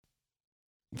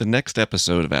The next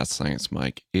episode of Ask Science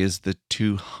Mike is the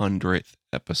 200th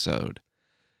episode.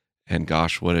 And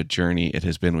gosh, what a journey it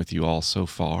has been with you all so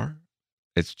far.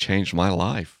 It's changed my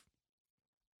life.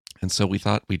 And so we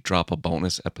thought we'd drop a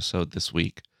bonus episode this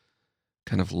week,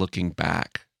 kind of looking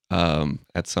back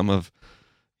at some of,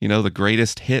 the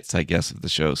greatest hits, I guess, of the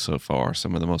show so far,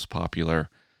 some of the most popular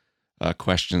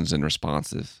questions and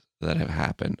responses that have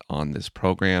happened on this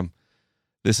program.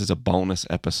 This is a bonus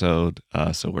episode,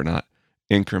 so we're not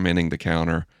incrementing the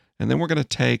counter. And then we're going to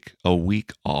take a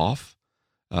week off,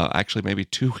 actually maybe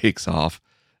 2 weeks off,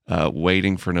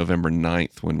 waiting for November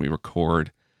 9th when we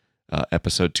record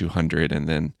episode 200, and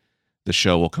then the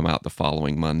show will come out the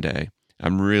following Monday.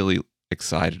 I'm really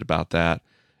excited about that.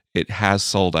 It has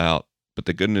sold out, but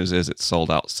the good news is it's sold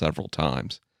out several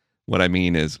times. What I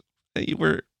mean is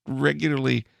we're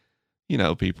regularly,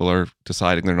 people are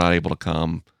deciding they're not able to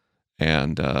come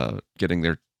and either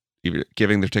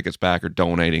giving their tickets back or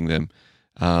donating them.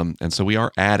 And so we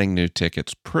are adding new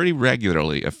tickets pretty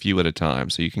regularly, a few at a time.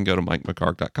 So you can go to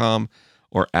MikeMcHargue.com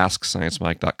or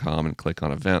AskScienceMike.com and click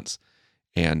on events.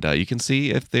 And you can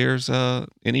see if there's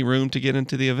any room to get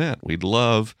into the event. We'd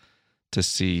love to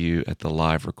see you at the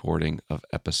live recording of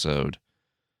episode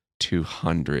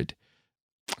 200.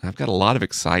 I've got a lot of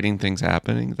exciting things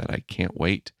happening that I can't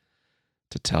wait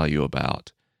to tell you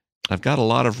about. I've got a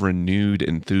lot of renewed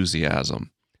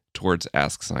enthusiasm towards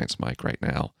Ask Science Mike right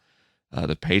now.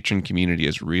 The patron community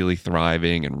is really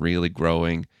thriving and really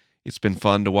growing. It's been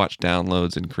fun to watch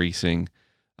downloads increasing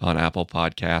on Apple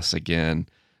Podcasts again.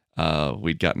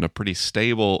 We'd gotten a pretty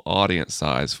stable audience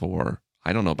size for,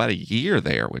 about a year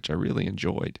there, which I really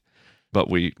enjoyed. But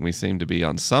we seem to be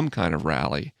on some kind of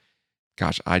rally.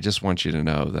 Gosh, I just want you to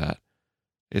know that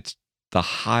it's the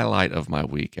highlight of my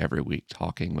week every week,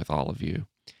 talking with all of you.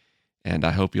 And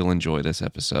I hope you'll enjoy this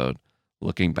episode,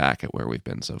 looking back at where we've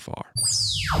been so far.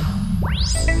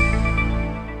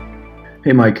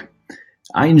 Hey, Mike.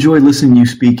 I enjoy listening to you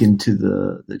speak into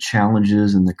the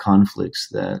challenges and the conflicts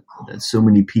that so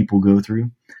many people go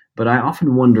through. But I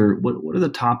often wonder, what are the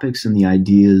topics and the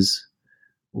ideas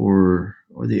or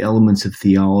the elements of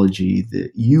theology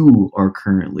that you are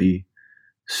currently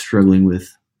struggling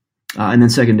with? And then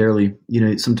secondarily,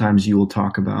 sometimes you will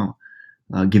talk about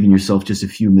giving yourself just a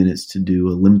few minutes to do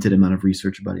a limited amount of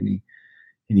research about any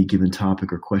given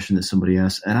topic or question that somebody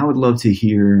asks. And I would love to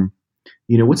hear,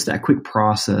 what's that quick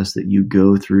process that you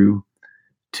go through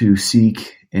to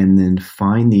seek and then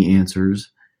find the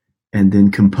answers and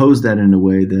then compose that in a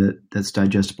way that's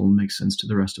digestible and makes sense to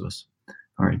the rest of us.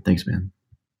 All right. Thanks, man.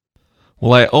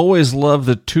 Well, I always love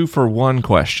the 2-for-1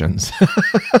 questions.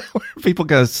 People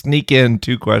gotta sneak in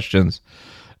 2 questions.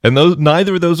 And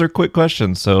neither of those are quick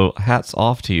questions. So hats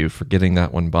off to you for getting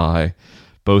that one by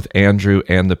both Andrew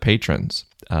and the patrons.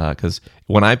 Because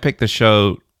when I pick the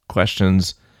show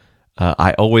questions,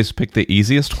 I always pick the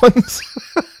easiest ones,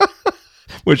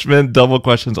 which meant double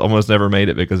questions almost never made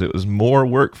it because it was more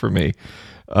work for me.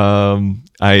 I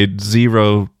had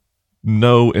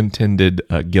no intended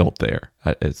guilt there.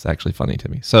 It's actually funny to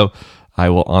me. So I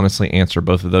will honestly answer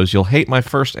both of those. You'll hate my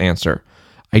first answer.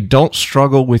 I don't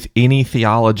struggle with any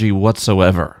theology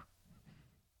whatsoever.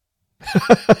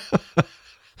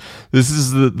 This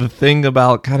is the thing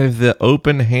about kind of the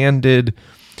open-handed,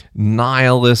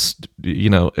 nihilist,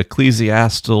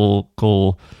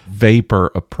 ecclesiastical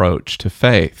vapor approach to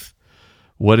faith.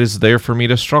 What is there for me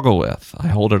to struggle with? I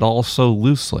hold it all so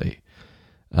loosely.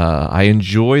 I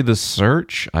enjoy the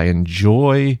search. I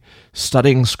enjoy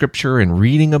studying scripture and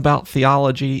reading about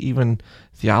theology, even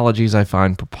theologies I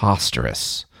find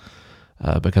preposterous,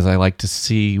 because I like to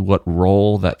see what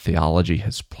role that theology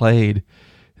has played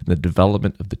in the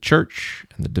development of the church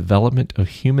and the development of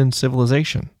human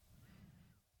civilization.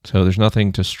 So there's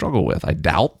nothing to struggle with. I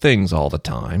doubt things all the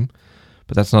time,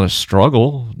 but that's not a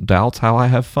struggle. Doubt's how I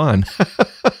have fun.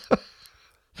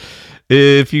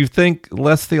 If you think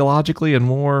less theologically and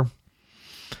more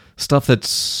stuff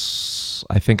that's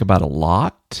I think about a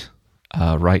lot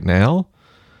right now,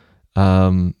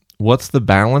 what's the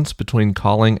balance between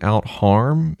calling out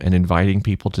harm and inviting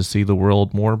people to see the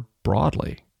world more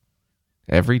broadly?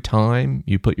 Every time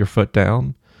you put your foot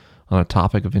down on a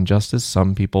topic of injustice,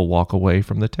 some people walk away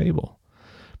from the table.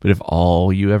 But if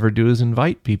all you ever do is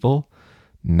invite people,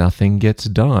 nothing gets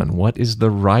done. What is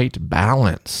the right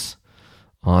balance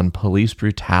on police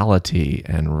brutality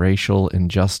and racial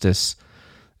injustice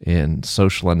in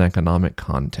social and economic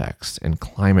context and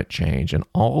climate change and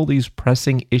all these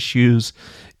pressing issues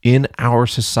in our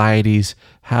societies?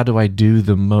 How do I do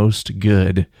the most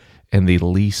good and the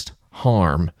least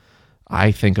harm?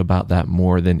 I think about that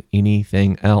more than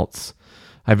anything else.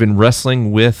 I've been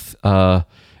wrestling with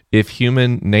if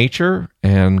human nature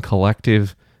and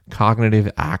collective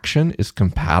cognitive action is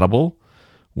compatible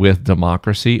with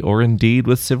democracy or indeed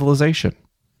with civilization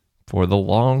for the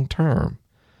long term.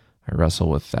 I wrestle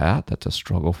with that. That's a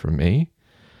struggle for me.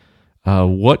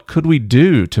 What could we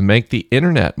do to make the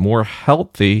internet more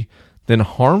healthy than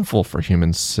harmful for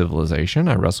human civilization?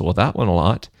 I wrestle with that one a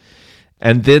lot.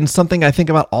 And then something I think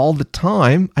about all the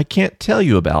time, I can't tell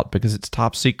you about because it's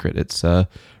top secret. It's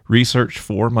research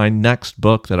for my next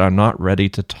book that I'm not ready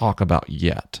to talk about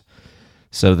yet.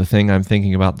 So the thing I'm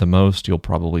thinking about the most, you'll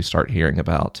probably start hearing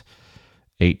about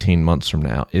 18 months from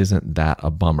now. Isn't that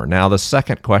a bummer? Now, the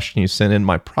second question you sent in,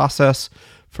 my process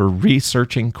for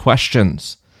researching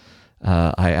questions.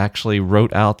 I actually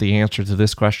wrote out the answer to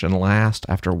this question last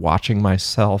after watching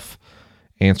myself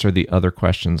answer the other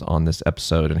questions on this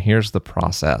episode. And here's the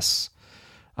process.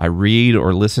 I read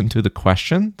or listen to the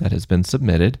question that has been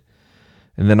submitted,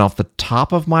 and then off the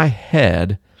top of my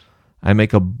head, I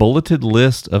make a bulleted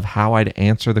list of how I'd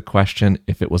answer the question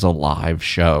if it was a live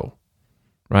show,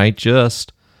 right?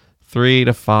 Just 3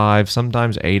 to 5,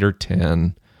 sometimes 8 or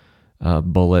 10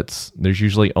 bullets. There's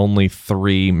usually only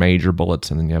 3 major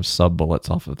bullets, and then you have sub-bullets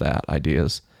off of that,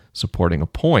 ideas supporting a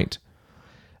point.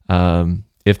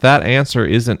 If that answer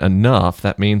isn't enough,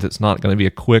 that means it's not going to be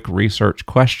a quick research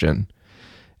question,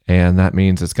 and that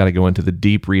means it's got to go into the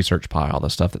deep research pile,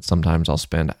 the stuff that sometimes I'll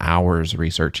spend hours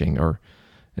researching, or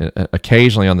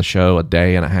occasionally on the show, a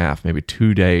day and a half, maybe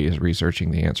 2 days researching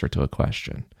the answer to a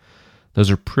question. Those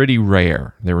are pretty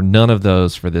rare. There were none of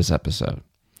those for this episode.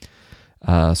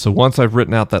 So once I've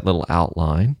written out that little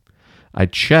outline, I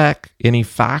check any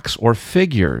facts or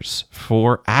figures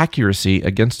for accuracy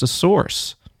against a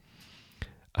source.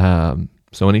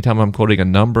 So anytime I'm quoting a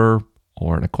number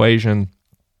or an equation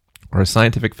or a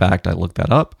scientific fact, I look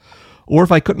that up. Or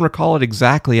if I couldn't recall it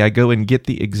exactly, I go and get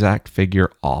the exact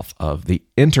figure off of the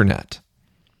internet.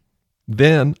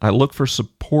 Then I look for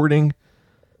supporting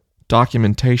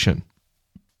documentation,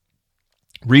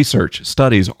 research,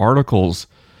 studies, articles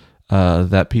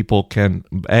that people can,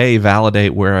 A,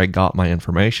 validate where I got my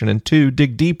information, and 2,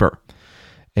 dig deeper.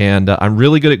 And I'm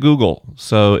really good at Google.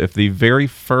 So if the very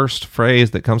first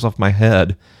phrase that comes off my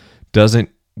head doesn't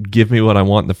give me what I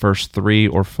want in the first 3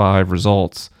 or 5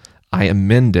 results, I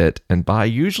amend it, and by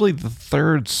usually the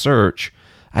 3rd search,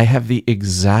 I have the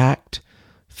exact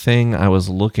thing I was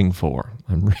looking for.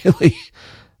 I'm really,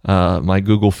 my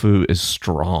Google foo is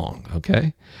strong,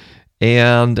 okay?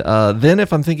 And then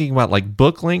if I'm thinking about like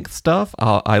book length stuff,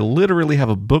 I literally have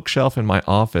a bookshelf in my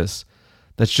office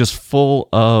that's just full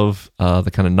of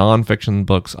the kind of nonfiction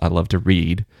books I love to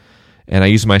read. And I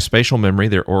use my spatial memory.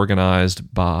 They're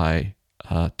organized by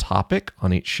topic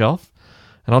on each shelf.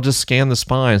 And I'll just scan the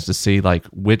spines to see like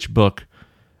which book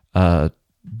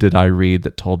did I read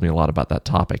that told me a lot about that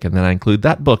topic. And then I include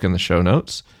that book in the show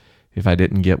notes if I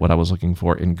didn't get what I was looking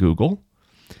for in Google.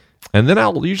 And then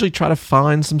I'll usually try to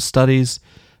find some studies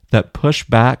that push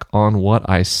back on what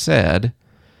I said.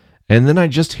 And then I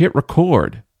just hit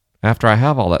record after I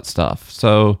have all that stuff.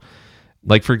 So,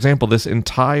 like, for example, this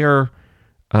entire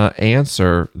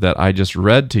answer that I just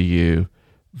read to you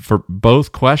for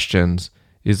both questions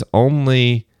is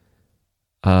only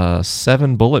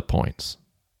 7 bullet points.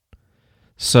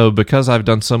 So because I've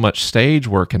done so much stage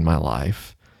work in my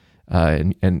life,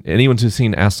 and anyone who's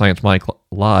seen Ask Science Mike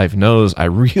live knows I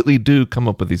really do come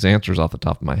up with these answers off the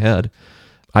top of my head.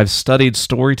 I've studied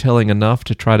storytelling enough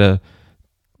to try to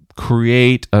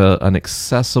create an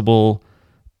accessible,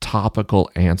 topical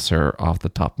answer off the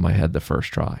top of my head the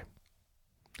first try.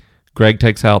 Greg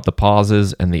takes out the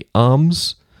pauses and the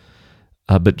ums,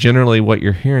 but generally what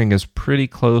you're hearing is pretty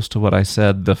close to what I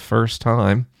said the first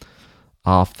time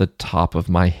off the top of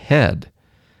my head.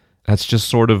 That's just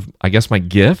sort of, I guess, my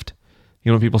gift.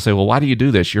 You know, when people say, well, why do you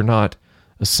do this? You're not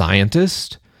a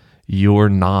scientist. You're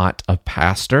not a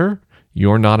pastor.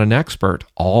 You're not an expert.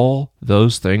 All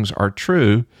those things are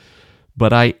true,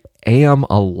 but I am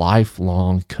a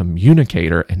lifelong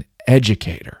communicator and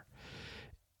educator.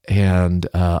 And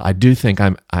I do think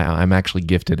I'm actually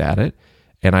gifted at it,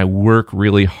 and I work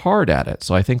really hard at it.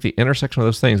 So I think the intersection of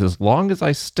those things, as long as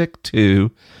I stick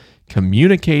to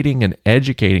communicating and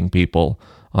educating people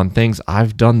on things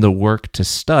I've done the work to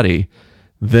study,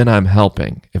 then I'm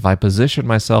helping. If I position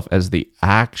myself as the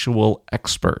actual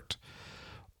expert,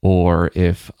 or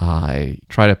if I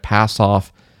try to pass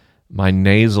off my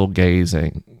nasal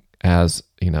gazing as,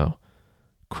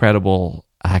 credible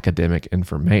academic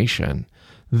information,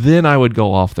 then I would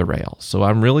go off the rails. So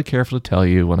I'm really careful to tell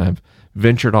you when I've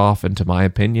ventured off into my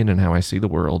opinion and how I see the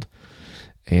world.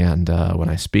 And when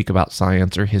I speak about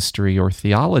science or history or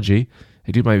theology,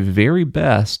 I do my very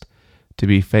best to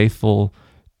be faithful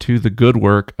to the good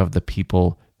work of the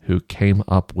people who came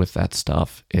up with that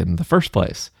stuff in the first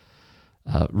place?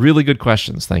 Really good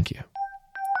questions. Thank you.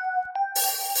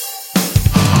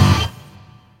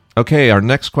 Okay, our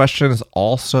next question is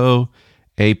also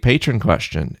a patron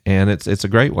question, and it's a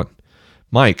great one.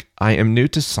 Mike, I am new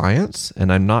to science,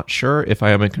 and I'm not sure if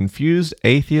I am a confused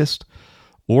atheist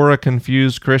or a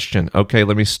confused Christian. Okay,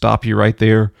 let me stop you right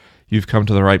there. You've come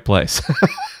to the right place.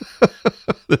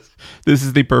 This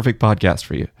is the perfect podcast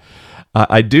for you.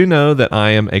 I do know that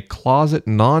I am a closet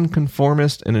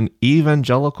nonconformist in an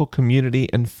evangelical community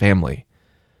and family.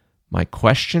 My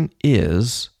question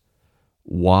is,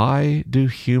 why do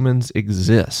humans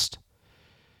exist?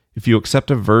 If you accept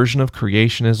a version of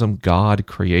creationism, God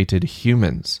created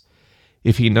humans.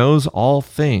 If he knows all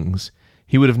things,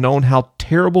 he would have known how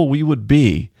terrible we would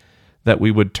be, that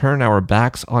we would turn our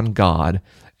backs on God,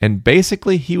 and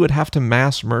basically he would have to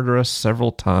mass murder us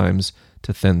several times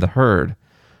to thin the herd.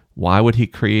 Why would he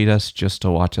create us just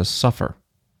to watch us suffer?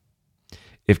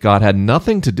 If God had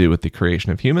nothing to do with the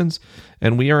creation of humans,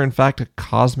 and we are in fact a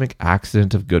cosmic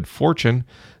accident of good fortune,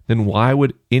 then why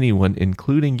would anyone,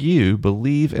 including you,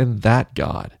 believe in that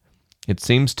God? It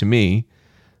seems to me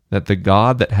that the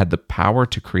God that had the power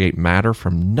to create matter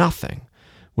from nothing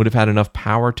would have had enough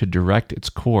power to direct its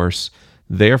course.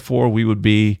 Therefore, we would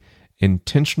be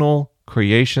intentional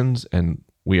creations, and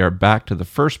we are back to the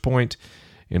first point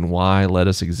in why let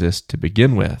us exist to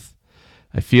begin with.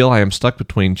 I feel I am stuck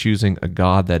between choosing a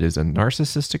God that is a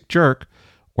narcissistic jerk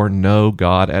or no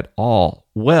God at all.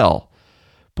 Well,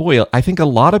 boy, I think a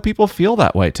lot of people feel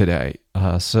that way today.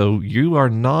 So you are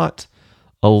not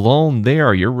alone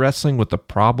there. You're wrestling with the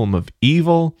problem of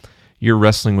evil. You're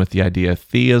wrestling with the idea of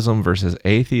theism versus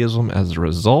atheism as a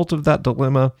result of that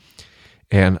dilemma.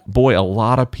 And boy, a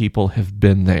lot of people have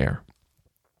been there.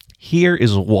 Here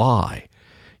is why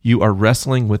you are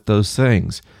wrestling with those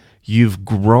things. You've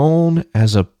grown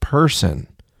as a person,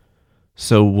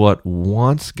 so what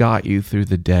once got you through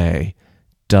the day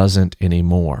doesn't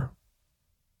anymore.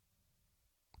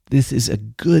 This is a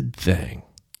good thing.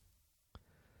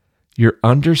 Your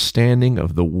understanding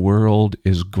of the world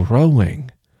is growing,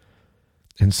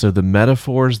 and so the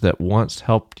metaphors that once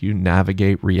helped you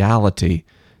navigate reality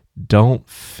don't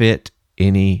fit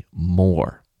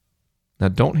anymore. Now,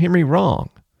 don't hear me wrong.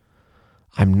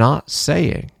 I'm not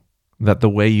saying that the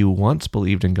way you once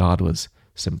believed in God was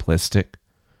simplistic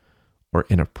or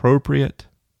inappropriate.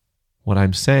 What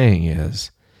I'm saying is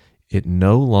it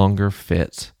no longer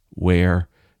fits where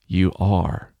you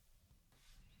are.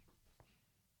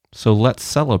 So let's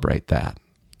celebrate that.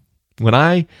 When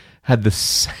I had the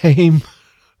same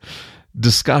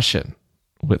discussion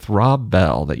with Rob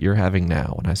Bell that you're having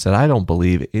now, when I said I don't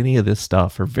believe any of this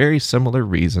stuff for very similar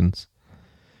reasons,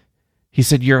 he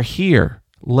said, "You're here.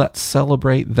 Let's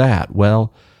celebrate that."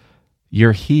 Well,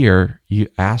 you're here. You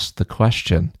asked the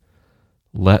question.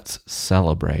 Let's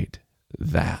celebrate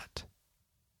that.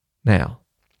 Now,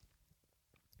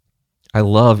 I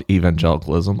love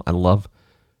evangelicalism. I love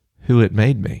who it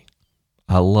made me.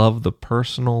 I love the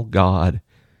personal God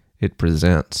it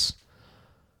presents.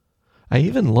 I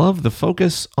even love the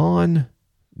focus on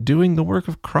doing the work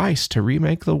of Christ to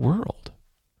remake the world.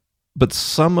 But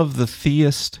some of the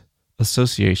theist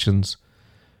associations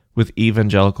with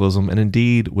evangelicalism and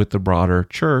indeed with the broader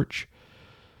church,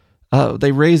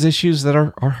 they raise issues that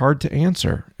are hard to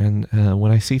answer. And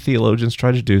when I see theologians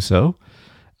try to do so,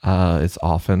 it's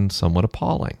often somewhat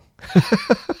appalling.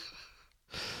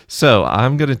 So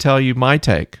I'm going to tell you my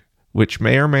take, which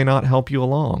may or may not help you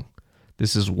along.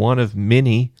 This is one of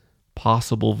many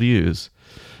possible views.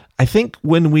 I think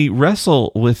when we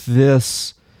wrestle with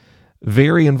this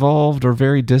very involved or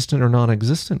very distant or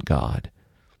non-existent God,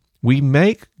 we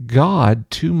make God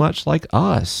too much like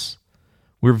us.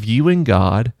 We're viewing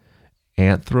God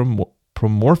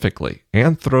anthropomorphically.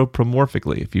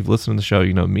 If you've listened to the show,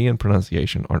 you know me and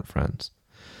pronunciation aren't friends.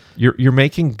 You're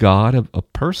making God a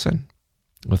person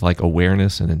with like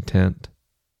awareness and intent,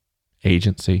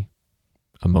 agency,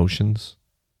 emotions,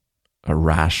 a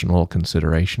rational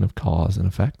consideration of cause and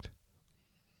effect.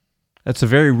 That's a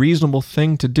very reasonable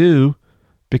thing to do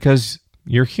because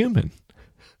you're human.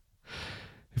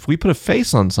 If we put a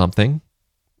face on something,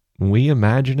 we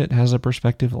imagine it has a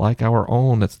perspective like our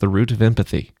own. That's the root of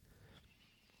empathy.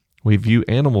 We view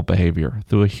animal behavior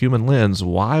through a human lens.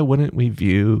 Why wouldn't we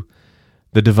view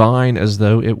the divine as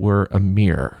though it were a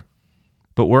mirror?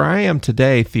 But where I am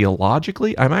today,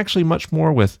 theologically, I'm actually much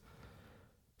more with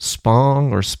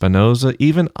Spong or Spinoza,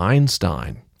 even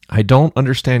Einstein. I don't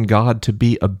understand God to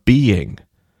be a being,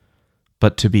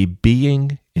 but to be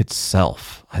being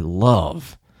itself. I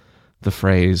love the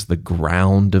phrase, the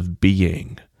ground of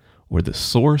being, or the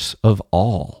source of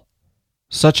all.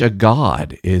 Such a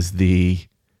God is the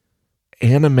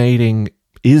animating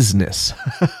isness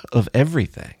of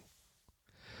everything.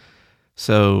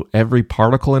 So every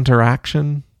particle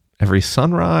interaction, every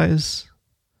sunrise,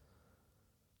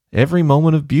 every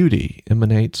moment of beauty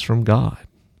emanates from God,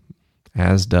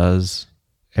 as does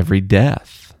every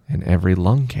death and every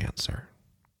lung cancer.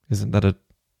 Isn't that a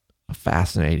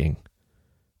fascinating,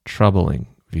 troubling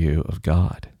view of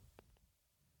God?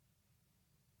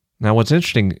 Now, what's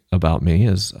interesting about me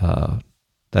is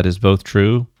that is both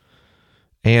true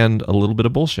and a little bit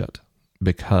of bullshit,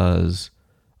 because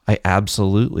I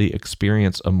absolutely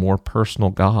experience a more personal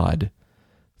God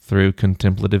through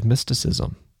contemplative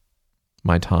mysticism.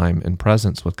 My time and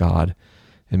presence with God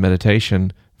in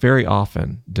meditation very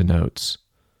often denotes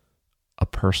a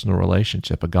personal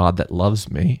relationship, a God that loves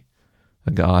me,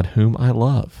 a God whom I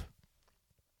love.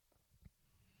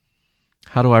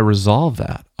 How do I resolve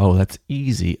that? Oh, that's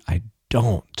easy. I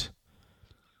don't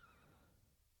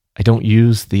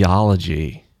use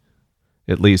theology,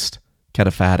 at least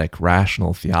cataphatic,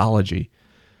 rational theology,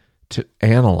 to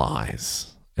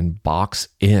analyze and box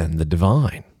in the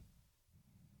divine.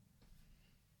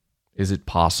 Is it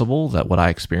possible that what I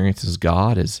experience as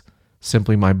God is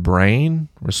simply my brain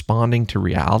responding to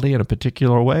reality in a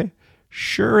particular way?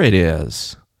 Sure it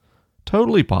is.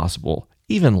 Totally possible,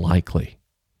 even likely.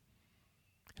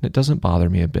 And it doesn't bother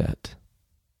me a bit.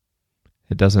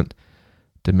 It doesn't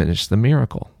diminish the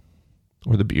miracle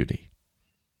or the beauty.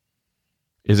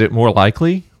 Is it more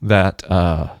likely that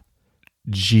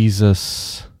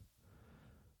Jesus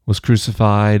was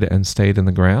crucified and stayed in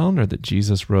the ground, or that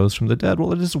Jesus rose from the dead?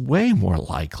 Well, it is way more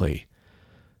likely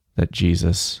that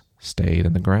Jesus stayed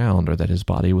in the ground, or that his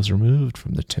body was removed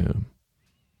from the tomb.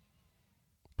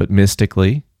 But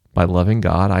mystically, by loving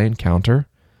God, I encounter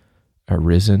a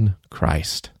risen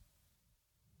Christ.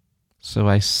 So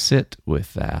I sit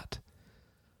with that,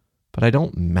 but I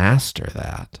don't master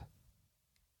that.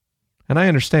 And I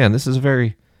understand this is a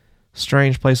very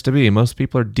strange place to be. Most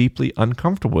people are deeply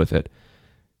uncomfortable with it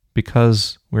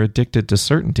because we're addicted to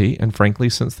certainty, and frankly,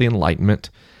 since the Enlightenment,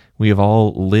 we have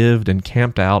all lived and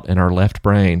camped out in our left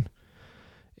brain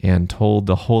and told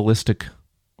the holistic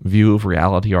view of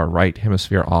reality our right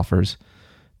hemisphere offers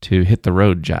to hit the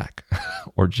road, Jack,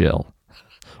 or Jill,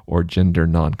 or gender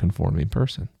nonconforming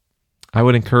person. I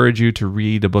would encourage you to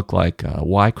read a book like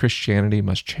Why Christianity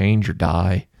Must Change or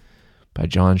Die by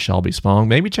John Shelby Spong.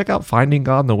 Maybe check out Finding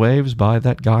God in the Waves by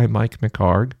that guy, Mike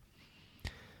McHargue.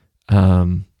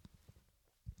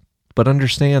 But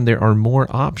understand there are more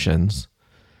options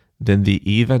than the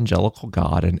evangelical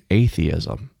God and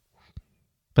atheism.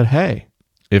 But hey,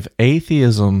 if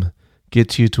atheism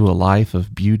gets you to a life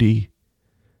of beauty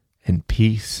and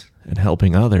peace and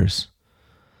helping others,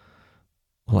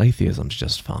 well, atheism's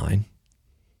just fine.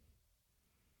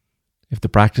 If the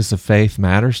practice of faith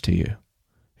matters to you,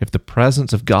 if the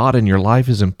presence of God in your life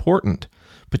is important,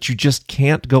 but you just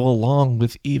can't go along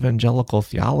with evangelical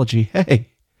theology, hey,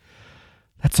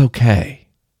 that's okay.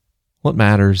 What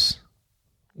matters,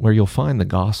 where you'll find the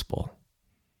gospel,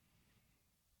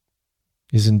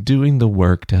 is in doing the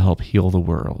work to help heal the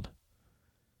world.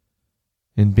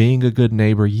 In being a good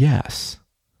neighbor, yes,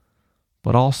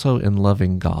 but also in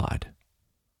loving God.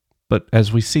 But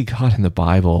as we see God in the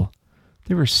Bible,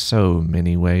 there are so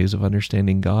many ways of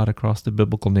understanding God across the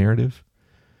biblical narrative.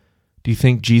 Do you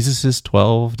think Jesus'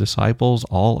 12 disciples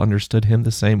all understood him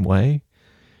the same way,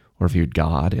 or viewed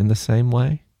God in the same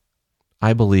way?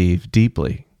 I believe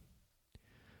deeply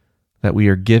that we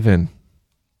are given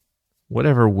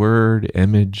whatever word,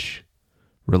 image,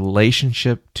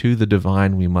 relationship to the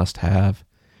divine we must have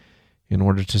in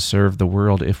order to serve the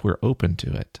world if we're open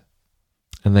to it.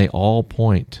 And they all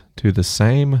point to the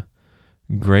same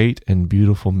great and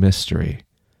beautiful mystery,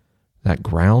 that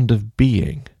ground of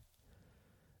being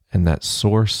and that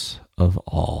source of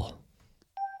all.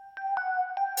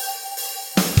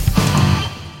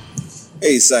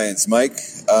 Hey, Science Mike.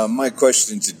 My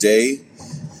question today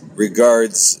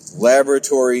regards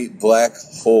laboratory black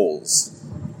holes.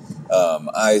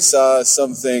 I saw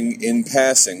something in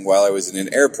passing while I was in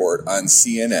an airport on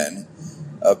CNN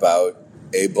about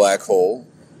a black hole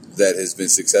that has been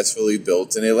successfully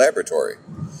built in a laboratory.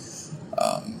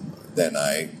 Then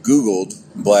I Googled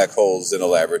black holes in a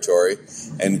laboratory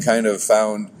and kind of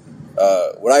found,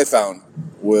 what I found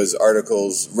was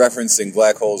articles referencing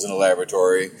black holes in a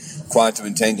laboratory, quantum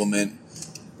entanglement,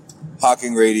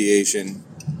 Hawking radiation,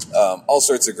 all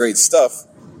sorts of great stuff,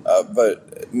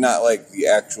 but not like the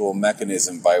actual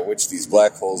mechanism by which these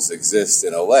black holes exist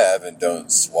in a lab and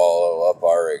don't swallow up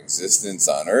our existence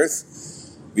on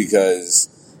Earth, because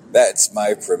That's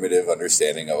my primitive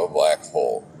understanding of a black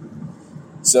hole.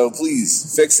 So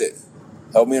please, fix it.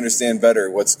 Help me understand better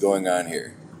what's going on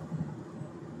here.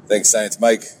 Thanks, Science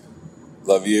Mike.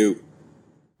 Love you.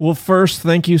 Well, first,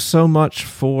 thank you so much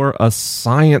for a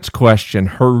science question.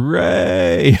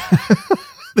 Hooray!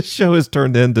 The show has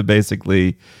turned into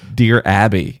basically Dear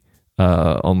Abby,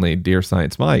 only Dear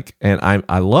Science Mike. And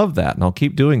I love that, and I'll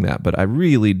keep doing that. But I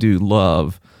really do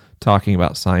love talking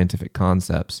about scientific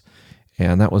concepts.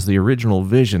 And that was the original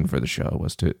vision for the show,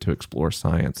 was to explore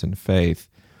science and faith.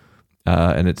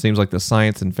 And it seems like the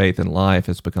science and faith in life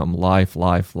has become life,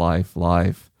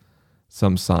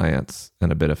 some science,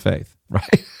 and a bit of faith,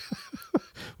 right?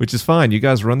 Which is fine. You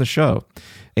guys run the show.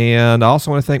 And I also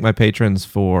want to thank my patrons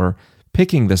for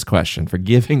picking this question, for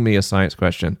giving me a science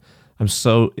question. I'm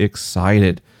so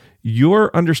excited.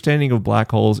 Your understanding of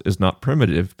black holes is not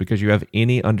primitive because you have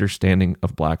any understanding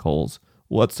of black holes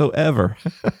whatsoever.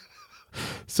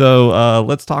 So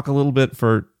let's talk a little bit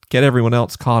get everyone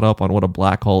else caught up on what a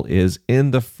black hole is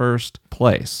in the first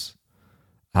place.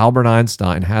 Albert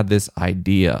Einstein had this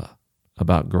idea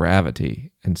about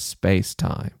gravity and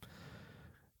space-time.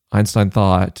 Einstein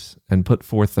thought and put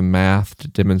forth the math to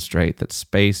demonstrate that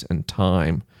space and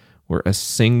time were a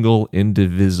single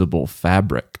indivisible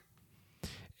fabric.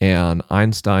 And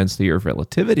Einstein's theory of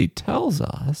relativity tells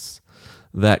us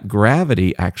that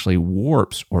gravity actually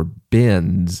warps or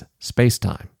bends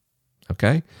space-time.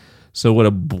 Okay? So what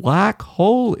a black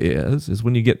hole is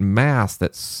when you get mass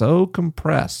that's so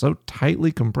compressed, so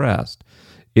tightly compressed,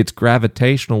 its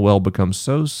gravitational well becomes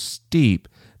so steep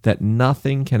that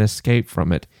nothing can escape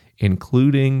from it,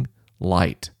 including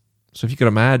light. So if you could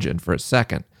imagine for a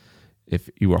second, if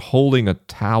you were holding a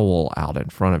towel out in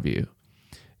front of you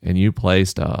and you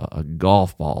placed a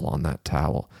golf ball on that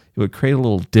towel, it would create a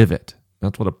little divot.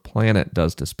 That's what a planet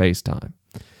does to space-time.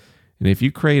 And if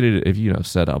you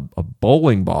set a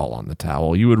bowling ball on the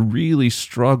towel, you would really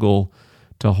struggle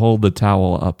to hold the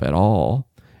towel up at all.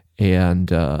 And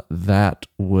that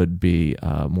would be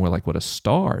more like what a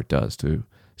star does to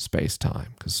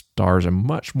space-time, because stars are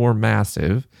much more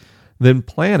massive than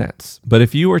planets. But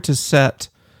if you were to set,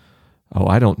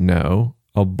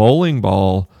 a bowling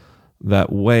ball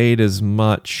that weighed as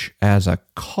much as a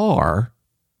car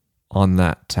on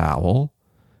that towel,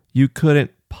 you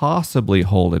couldn't possibly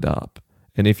hold it up.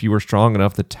 And if you were strong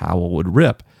enough, the towel would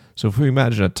rip. So if we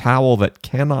imagine a towel that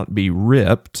cannot be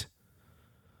ripped,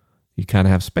 you kind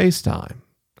of have space-time.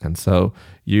 And so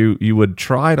you would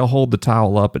try to hold the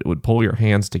towel up, and it would pull your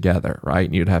hands together, right?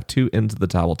 And you'd have two ends of the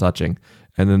towel touching,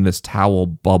 and then this towel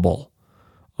bubble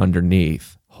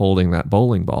underneath, holding that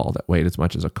bowling ball that weighed as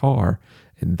much as a car,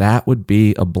 and that would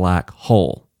be a black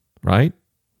hole, right?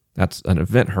 That's an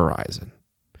event horizon.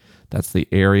 That's the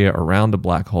area around a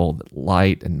black hole that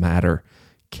light and matter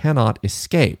cannot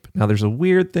escape. Now, there's a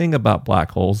weird thing about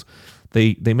black holes.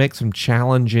 They make some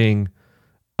challenging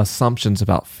assumptions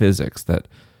about physics that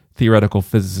theoretical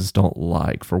physicists don't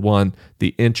like. For one,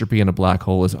 the entropy in a black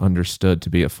hole is understood to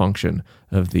be a function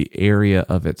of the area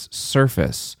of its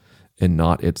surface and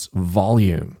not its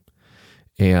volume.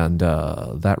 And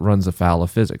that runs afoul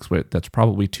of physics. That's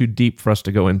probably too deep for us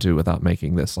to go into without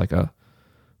making this like a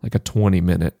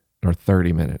 20-minute or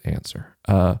 30-minute answer.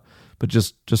 But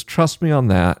just trust me on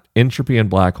that. Entropy in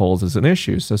black holes is an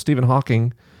issue. So Stephen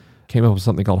Hawking came up with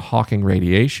something called Hawking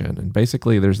radiation. And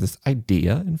basically there's this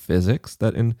idea in physics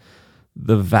that in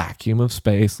the vacuum of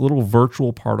space, little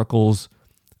virtual particles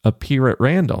appear at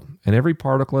random. And every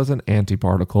particle is an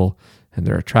antiparticle, and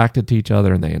they're attracted to each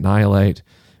other and they annihilate,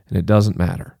 and it doesn't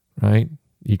matter, right?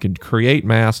 You can create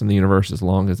mass in the universe as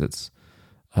long as it's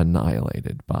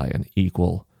annihilated by an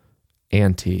equal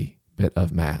anti-bit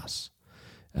of mass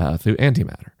through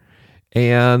antimatter.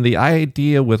 And the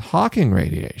idea with Hawking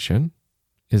radiation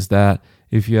is that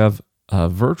if you have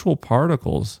virtual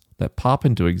particles that pop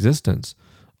into existence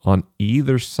on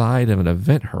either side of an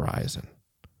event horizon,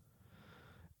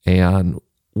 and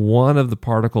one of the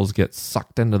particles gets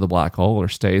sucked into the black hole or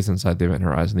stays inside the event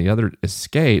horizon, the other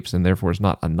escapes and therefore is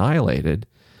not annihilated,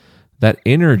 that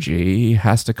energy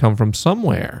has to come from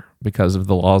somewhere because of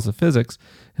the laws of physics.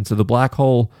 And so the black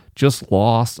hole just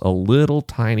lost a little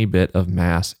tiny bit of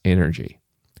mass energy.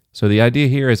 So the idea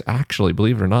here is actually,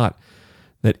 believe it or not,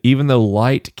 that even though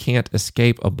light can't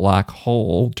escape a black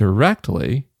hole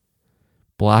directly,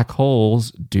 black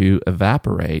holes do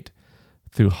evaporate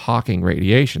through Hawking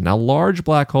radiation. Now, large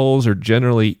black holes are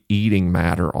generally eating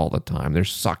matter all the time. They're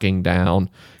sucking down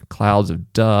clouds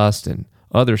of dust and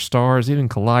other stars, even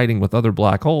colliding with other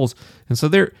black holes. And so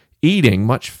they're eating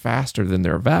much faster than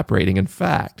they're evaporating. In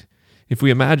fact, if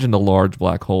we imagine a large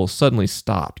black hole suddenly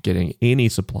stopped getting any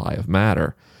supply of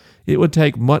matter, it would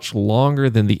take much longer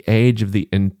than the age of the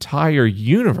entire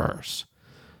universe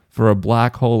for a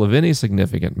black hole of any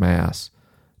significant mass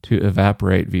to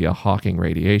evaporate via Hawking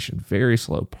radiation. Very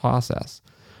slow process.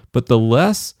 But the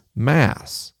less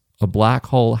mass a black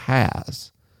hole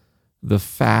has, the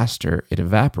faster it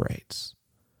evaporates.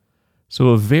 So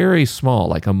a very small,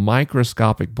 like a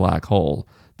microscopic black hole,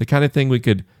 the kind of thing we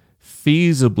could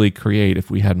feasibly create if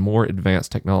we had more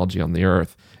advanced technology on the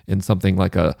Earth in something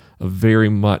like a very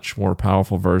much more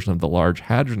powerful version of the Large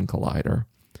Hadron Collider,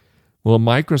 well, a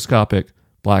microscopic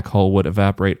black hole would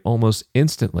evaporate almost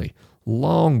instantly,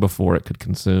 long before it could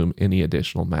consume any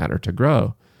additional matter to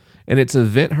grow. And its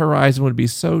event horizon would be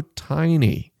so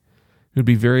tiny, it would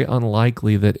be very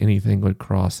unlikely that anything would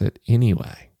cross it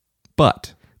anyway.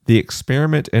 But the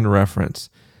experiment in reference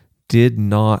did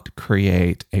not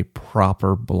create a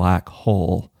proper black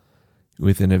hole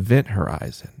with an event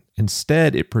horizon.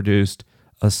 Instead, it produced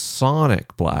a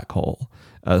sonic black hole,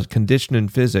 a condition in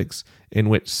physics in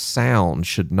which sound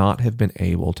should not have been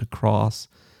able to cross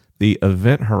the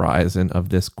event horizon of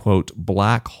this, quote,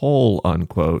 black hole,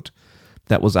 unquote,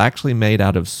 that was actually made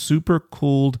out of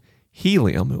supercooled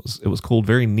helium. It was cooled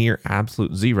very near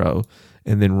absolute zero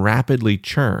and then rapidly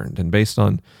churned. And based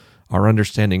on our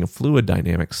understanding of fluid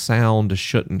dynamics, sound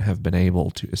shouldn't have been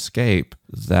able to escape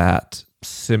that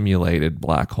simulated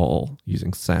black hole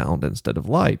using sound instead of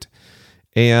light.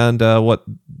 And what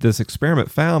this experiment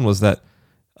found was that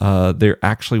there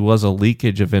actually was a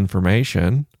leakage of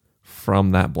information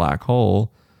from that black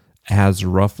hole as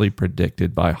roughly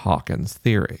predicted by Hawking's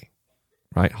theory,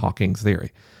 right? Hawking's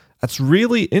theory. That's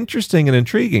really interesting and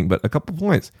intriguing, but a couple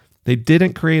points. They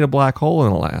didn't create a black hole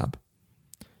in a lab.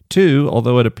 2,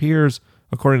 although it appears,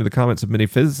 according to the comments of many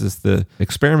physicists, the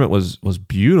experiment was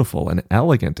beautiful and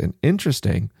elegant and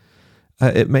interesting,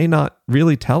 it may not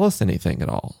really tell us anything at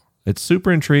all. It's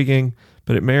super intriguing,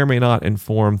 but it may or may not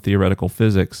inform theoretical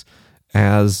physics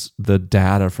as the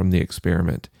data from the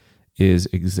experiment is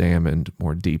examined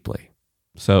more deeply.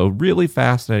 So really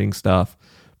fascinating stuff,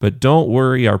 but don't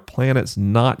worry, our planet's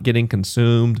not getting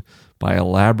consumed by a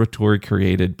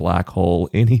laboratory-created black hole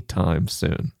anytime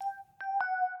soon.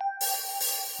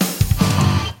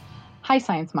 Hi,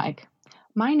 Science Mike.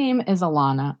 My name is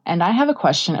Alana, and I have a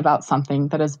question about something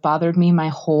that has bothered me my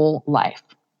whole life.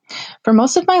 For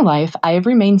most of my life, I have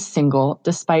remained single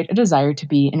despite a desire to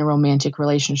be in a romantic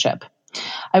relationship.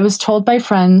 I was told by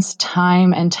friends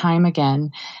time and time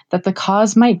again that the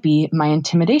cause might be my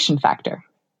intimidation factor.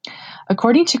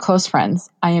 According to close friends,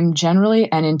 I am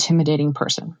generally an intimidating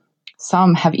person.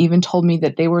 Some have even told me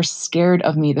that they were scared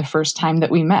of me the first time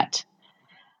that we met.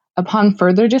 Upon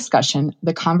further discussion,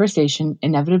 the conversation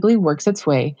inevitably works its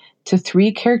way to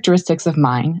 3 characteristics of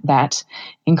mine that,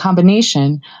 in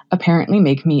combination, apparently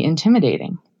make me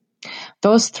intimidating.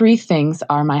 Those 3 things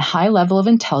are my high level of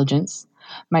intelligence,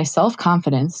 my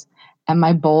self-confidence, and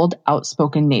my bold,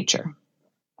 outspoken nature.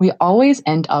 We always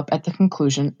end up at the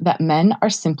conclusion that men are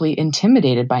simply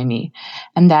intimidated by me,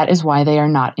 and that is why they are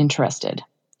not interested.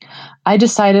 I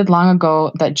decided long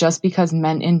ago that just because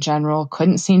men in general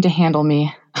couldn't seem to handle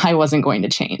me, I wasn't going to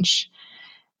change.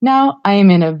 Now I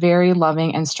am in a very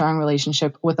loving and strong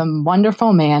relationship with a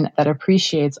wonderful man that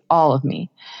appreciates all of me.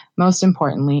 Most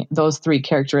importantly, those 3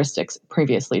 characteristics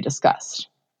previously discussed.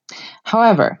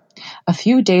 However, a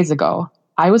few days ago,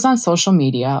 I was on social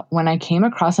media when I came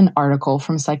across an article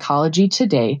from Psychology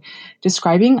Today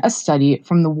describing a study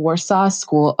from the Warsaw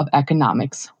School of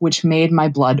Economics, which made my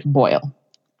blood boil.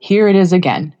 Here it is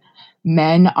again.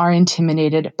 Men are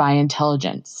intimidated by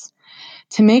intelligence.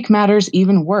 To make matters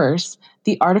even worse,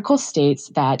 the article states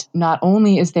that not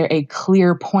only is there a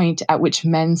clear point at which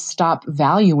men stop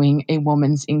valuing a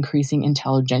woman's increasing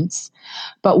intelligence,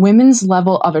 but women's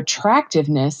level of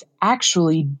attractiveness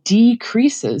actually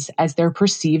decreases as their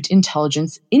perceived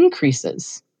intelligence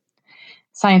increases.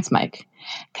 Science Mike,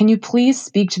 can you please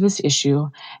speak to this issue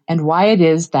and why it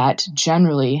is that,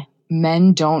 generally,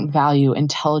 men don't value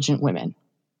intelligent women?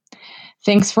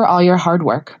 Thanks for all your hard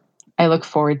work. I look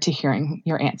forward to hearing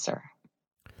your answer.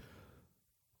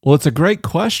 Well, it's a great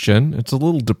question. It's a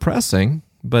little depressing,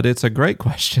 but it's a great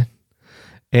question.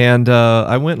 And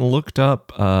I went and looked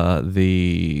up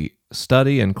the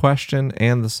study in question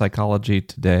and the Psychology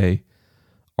Today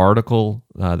article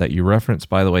that you referenced.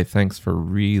 By the way, thanks for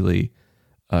really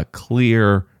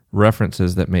clear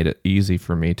references that made it easy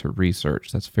for me to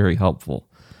research. That's very helpful.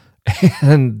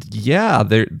 And yeah,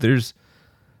 there's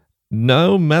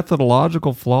no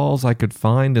methodological flaws I could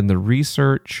find in the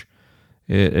research.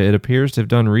 It appears to have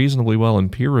done reasonably well in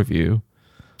peer review.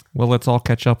 Well, let's all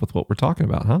catch up with what we're talking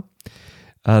about,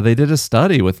 huh? They did a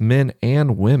study with men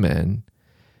and women,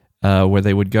 where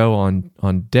they would go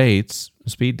on dates,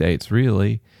 speed dates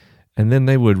really, and then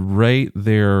they would rate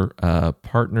their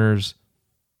partner's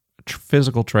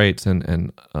physical traits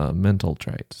and mental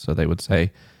traits. So they would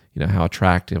say, how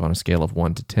attractive on a scale of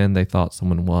 1 to 10 they thought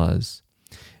someone was,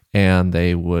 and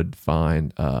they would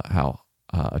find how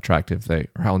attractive or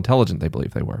how intelligent they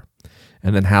believed they were,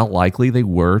 and then how likely they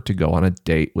were to go on a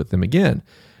date with them again.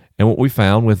 And what we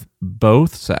found with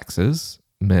both sexes,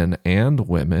 men and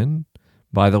women,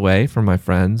 by the way, for my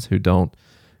friends who don't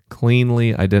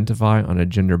cleanly identify on a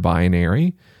gender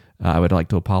binary, I would like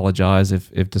to apologize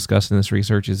if discussing this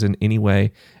research is in any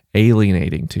way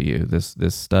alienating to you.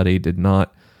 This study did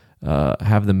not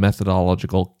have the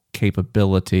methodological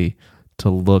capability to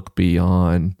look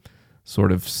beyond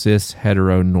sort of cis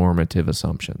heteronormative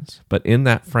assumptions. But in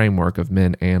that framework of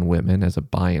men and women as a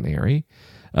binary,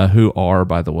 who are,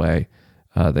 by the way,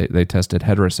 they tested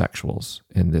heterosexuals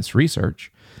in this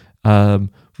research,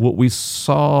 what we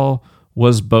saw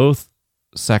was both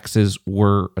sexes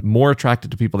were more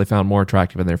attracted to people they found more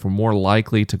attractive and therefore more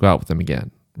likely to go out with them again,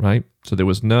 right? So there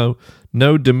was no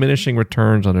diminishing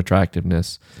returns on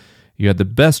attractiveness. You had the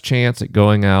best chance at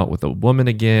going out with a woman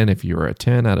again if you were a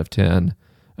 10 out of 10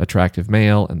 attractive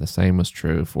male, and the same was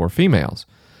true for females.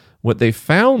 What they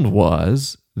found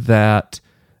was that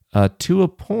to a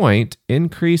point,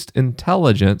 increased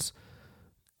intelligence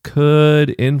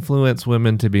could influence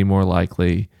women to be more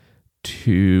likely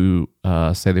to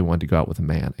say they wanted to go out with a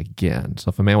man again. So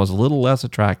if a man was a little less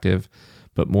attractive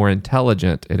but more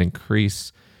intelligent, it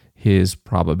increased his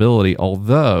probability,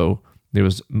 although there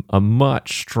was a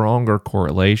much stronger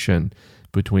correlation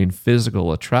between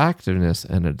physical attractiveness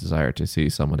and a desire to see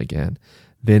someone again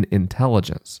than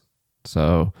intelligence.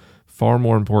 So far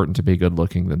more important to be good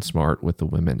looking than smart with the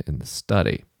women in the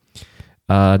study.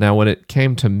 Now, when it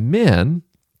came to men,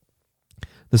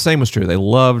 the same was true. They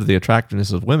loved the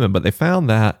attractiveness of women, but they found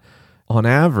that on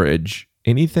average,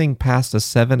 anything past a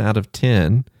 7 out of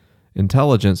 10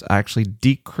 intelligence actually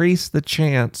decreased the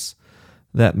chance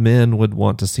that men would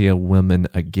want to see a woman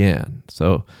again.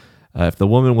 So if the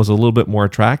woman was a little bit more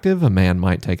attractive, a man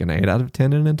might take an 8 out of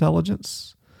 10 in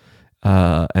intelligence.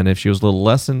 And if she was a little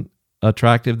less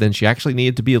attractive, then she actually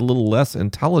needed to be a little less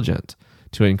intelligent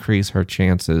to increase her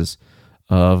chances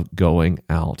of going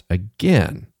out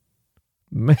again.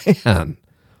 Man,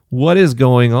 what is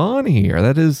going on here?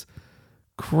 That is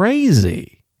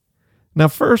crazy. Now,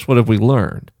 first, what have we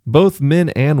learned? Both men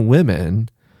and women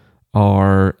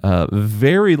are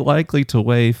very likely to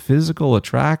weigh physical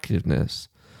attractiveness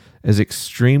as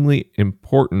extremely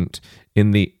important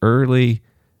in the early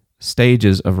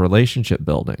stages of relationship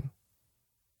building.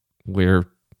 We're,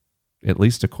 at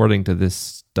least according to this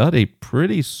study,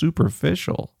 pretty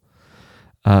superficial.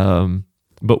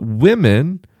 But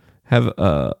women have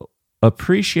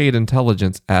appreciate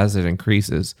intelligence as it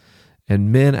increases,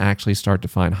 and men actually start to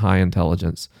find high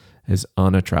intelligence as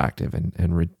unattractive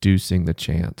and reducing the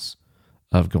chance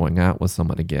of going out with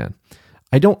someone again.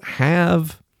 I don't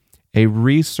have a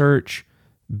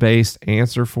research-based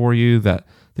answer for you. That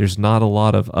there's not a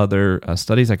lot of other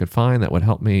studies I could find that would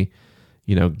help me,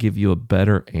 give you a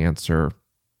better answer,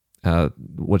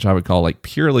 which I would call like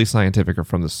purely scientific or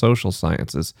from the social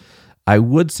sciences. I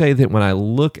would say that when I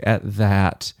look at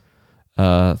that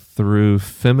through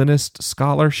feminist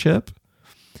scholarship,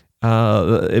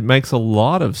 it makes a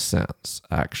lot of sense,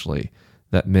 actually,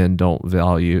 that men don't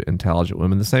value intelligent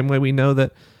women. The same way we know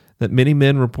that many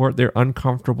men report they're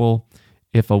uncomfortable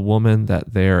if a woman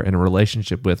that they're in a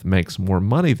relationship with makes more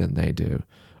money than they do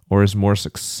or is more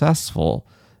successful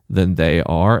than they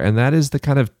are. And that is the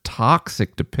kind of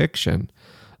toxic depiction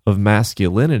of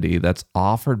masculinity that's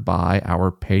offered by our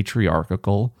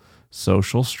patriarchal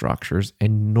social structures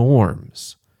and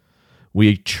norms.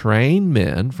 We train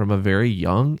men from a very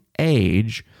young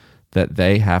age that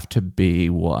they have to be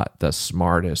what? The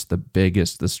smartest, the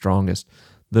biggest, the strongest,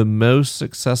 the most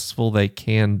successful they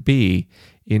can be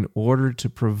in order to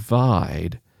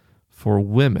provide for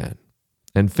women.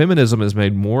 And feminism has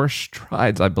made more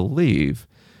strides, I believe,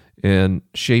 in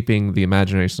shaping the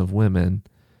imagination of women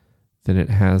than it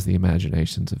has the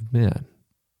imaginations of men.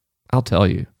 I'll tell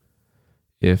you,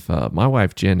 if my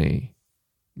wife Jenny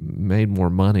made more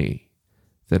money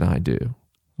than I do,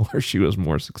 or she was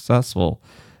more successful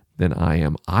than I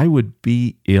am, I would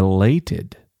be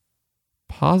elated,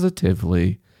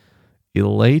 positively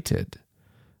elated.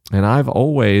 And I've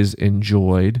always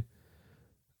enjoyed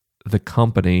the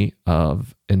company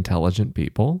of intelligent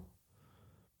people,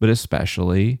 but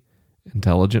especially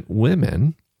intelligent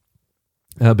women,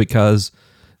 because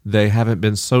they haven't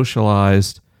been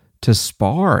socialized to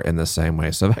spar in the same way.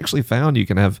 So I've actually found you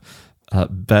can have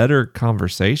better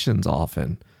conversations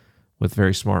often with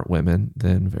very smart women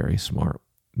than very smart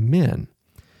men.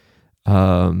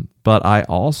 But I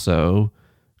also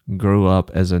grew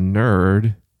up as a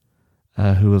nerd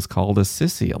who was called a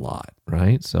sissy a lot,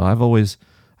 right? So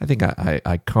I think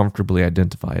I comfortably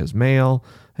identify as male.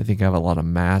 I think I have a lot of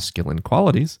masculine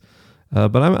qualities,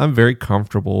 but I'm very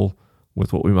comfortable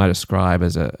with what we might describe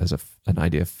as an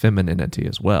idea of femininity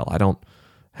as well. I don't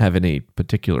have any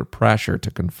particular pressure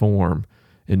to conform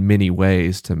in many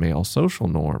ways to male social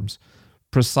norms,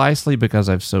 precisely because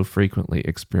I've so frequently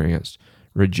experienced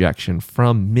rejection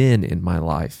from men in my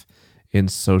life in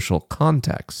social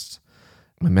contexts.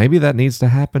 Maybe that needs to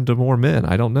happen to more men.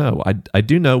 I don't know. I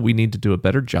do know we need to do a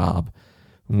better job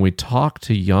when we talk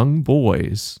to young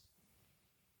boys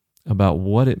about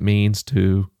what it means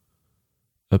to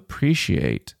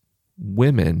appreciate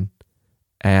women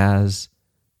as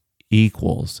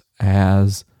equals,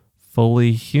 as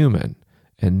fully human,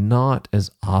 and not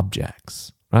as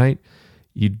objects, right?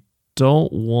 You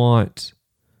don't want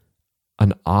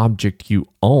an object you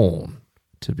own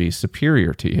to be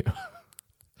superior to you.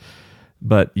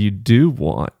 But you do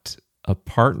want a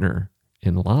partner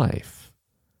in life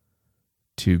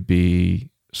to be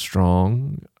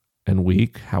strong and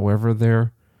weak, however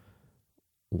their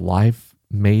life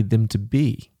made them to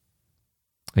be.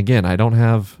 Again, I don't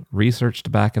have research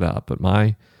to back it up, but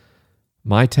my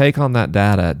take on that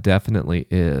data definitely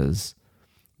is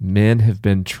men have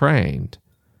been trained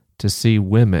to see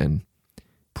women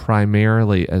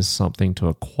primarily as something to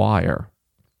acquire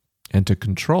and to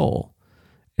control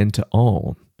and to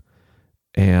own,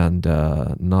 and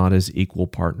not as equal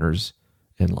partners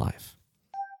in life.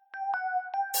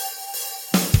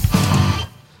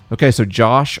 Okay, so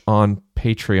Josh on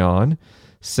Patreon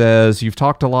says, you've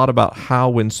talked a lot about how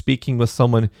when speaking with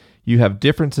someone you have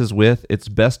differences with, it's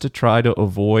best to try to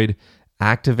avoid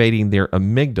activating their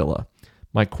amygdala.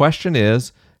 My question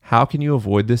is, how can you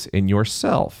avoid this in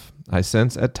yourself? I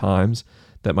sense at times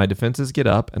that my defenses get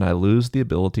up and I lose the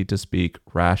ability to speak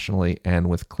rationally and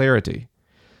with clarity.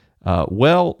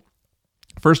 Well,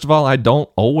 first of all, I don't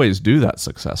always do that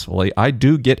successfully. I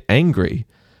do get angry,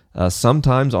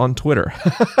 sometimes on Twitter.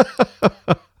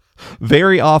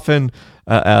 Very often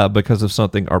because of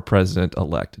something our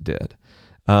president-elect did.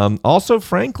 Also,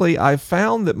 frankly, I've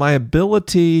found that my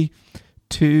ability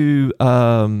to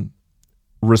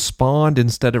respond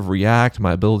instead of react,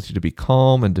 my ability to be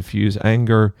calm and diffuse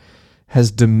anger has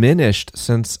diminished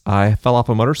since I fell off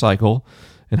a motorcycle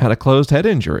and had a closed head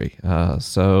injury.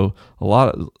 So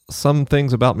some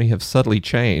things about me have subtly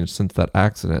changed since that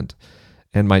accident,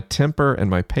 and my temper and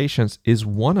my patience is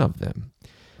one of them.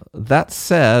 That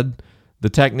said, the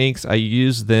techniques I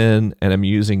used then and am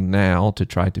using now to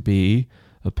try to be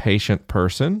a patient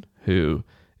person who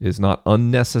is not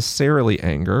unnecessarily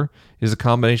anger is a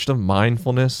combination of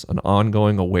mindfulness, an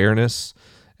ongoing awareness,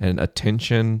 and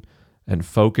attention and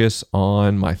focus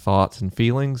on my thoughts and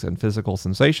feelings and physical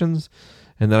sensations.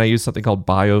 And then I use something called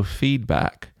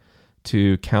biofeedback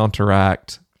to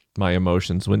counteract my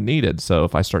emotions when needed. So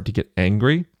if I start to get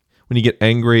angry, when you get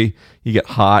angry, you get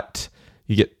hot,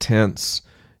 you get tense,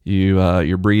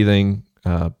 your breathing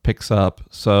picks up.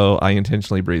 So I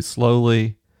intentionally breathe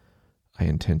slowly, I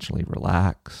intentionally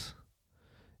relax,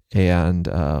 and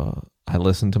I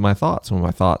listen to my thoughts. When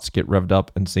my thoughts get revved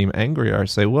up and seem angry, I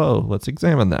say, whoa, let's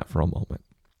examine that for a moment.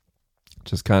 It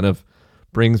just kind of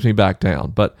brings me back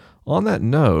down. But on that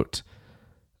note,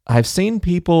 I've seen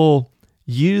people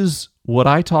use what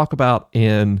I talk about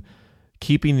in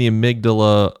keeping the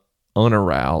amygdala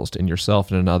unaroused in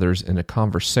yourself and in others in a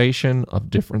conversation of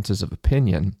differences of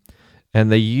opinion. And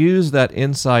they use that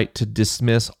insight to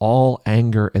dismiss all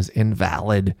anger as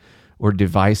invalid or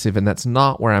divisive, and that's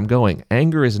not where I'm going.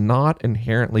 Anger is not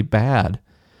inherently bad,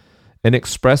 and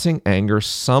expressing anger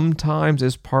sometimes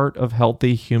is part of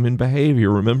healthy human behavior.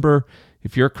 Remember,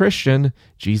 if you're a Christian,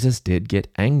 Jesus did get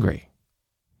angry.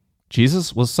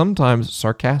 Jesus was sometimes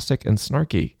sarcastic and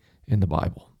snarky in the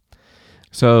Bible.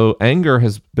 So anger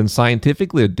has been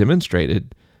scientifically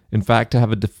demonstrated, in fact, to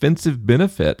have a defensive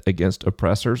benefit against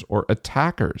oppressors or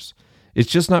attackers.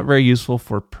 It's just not very useful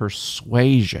for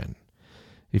persuasion.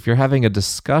 If you're having a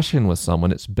discussion with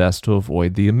someone, it's best to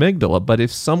avoid the amygdala. But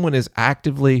if someone is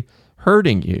actively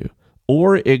hurting you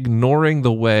or ignoring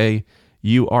the way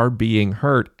you are being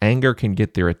hurt, anger can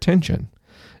get their attention.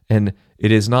 And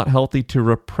it is not healthy to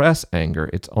repress anger.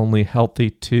 It's only healthy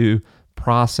to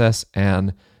process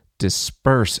and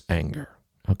disperse anger.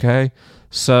 Okay?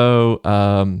 So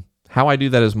how I do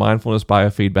that is mindfulness,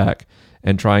 biofeedback,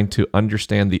 and trying to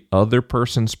understand the other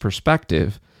person's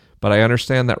perspective. But I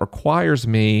understand that requires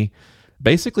me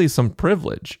basically some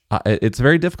privilege. It's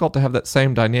very difficult to have that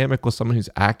same dynamic with someone who's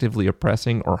actively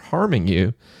oppressing or harming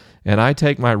you. And I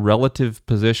take my relative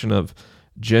position of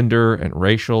gender and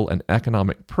racial and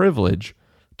economic privilege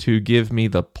to give me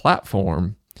the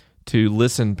platform to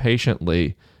listen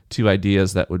patiently to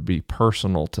ideas that would be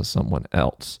personal to someone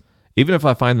else. Even if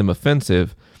I find them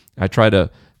offensive, I try to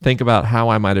think about how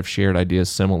I might have shared ideas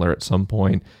similar at some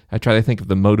point. I try to think of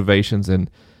the motivations and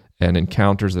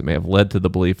encounters that may have led to the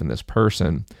belief in this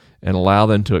person and allow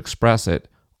them to express it,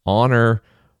 honor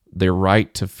their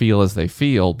right to feel as they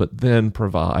feel, but then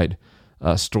provide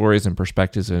stories and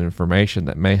perspectives and information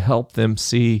that may help them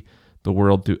see the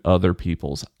world through other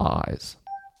people's eyes.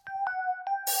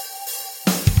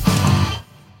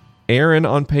 Aaron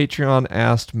on Patreon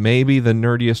asked maybe the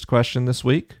nerdiest question this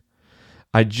week.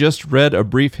 I just read A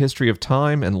Brief History of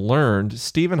Time and learned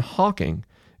Stephen Hawking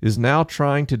is now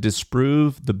trying to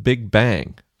disprove the Big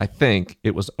Bang. I think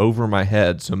it was over my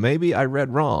head, so maybe I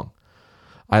read wrong.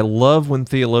 I love when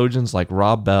theologians like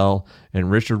Rob Bell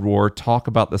and Richard Rohr talk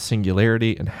about the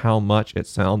singularity and how much it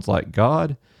sounds like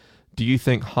God. Do you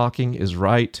think Hawking is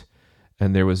right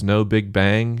and there was no Big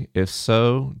Bang? If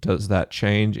so, does that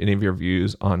change any of your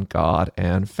views on God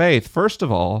and faith? First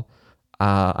of all,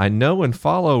 I know and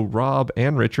follow Rob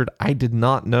and Richard. I did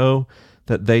not know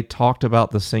that they talked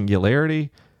about the singularity,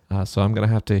 so I'm going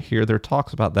to have to hear their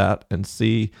talks about that and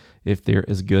see if they're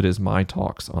as good as my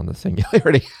talks on the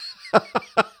singularity.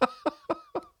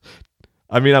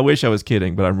 I mean, I wish I was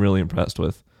kidding, but I'm really impressed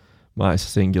with my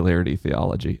singularity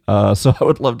theology. So I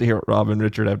would love to hear what Rob and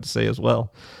Richard have to say as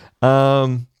well.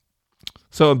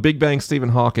 So Big Bang, Stephen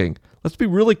Hawking. Let's be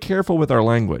really careful with our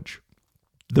language.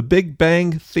 The Big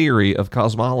Bang theory of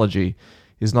cosmology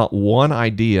is not one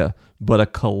idea, but a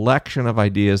collection of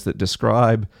ideas that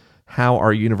describe how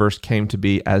our universe came to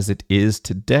be as it is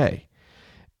today.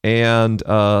 And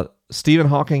Stephen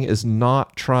Hawking is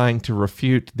not trying to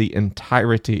refute the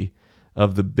entirety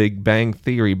of the Big Bang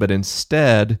theory, but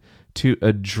instead to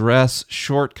address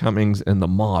shortcomings in the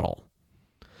model.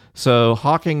 So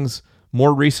Hawking's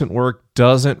more recent work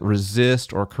doesn't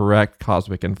resist or correct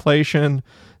cosmic inflation,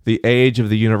 the age of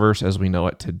the universe as we know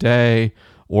it today,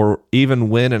 or even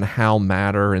when and how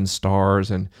matter and stars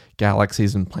and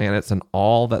galaxies and planets and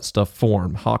all that stuff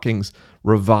form. Hawking's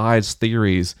revised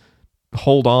theories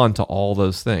hold on to all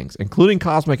those things, including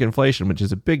cosmic inflation, which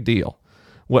is a big deal.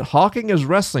 What Hawking is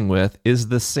wrestling with is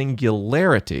the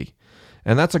singularity.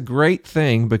 And that's a great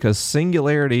thing because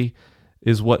singularity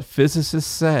is what physicists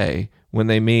say when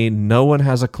they mean no one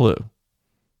has a clue.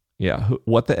 Yeah,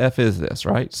 what the F is this,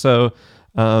 right? So,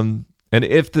 and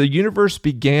if the universe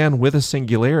began with a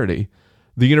singularity,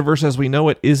 the universe as we know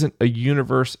it isn't a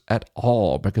universe at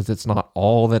all because it's not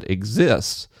all that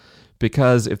exists.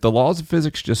 Because if the laws of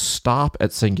physics just stop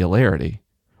at singularity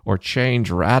or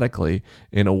change radically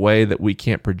in a way that we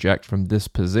can't project from this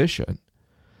position,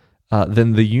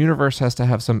 then the universe has to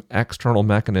have some external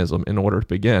mechanism in order to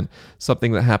begin,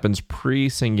 something that happens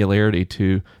pre-singularity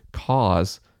to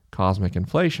cause cosmic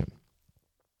inflation.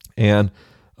 And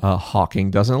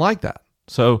Hawking doesn't like that.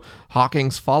 So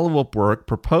Hawking's follow-up work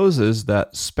proposes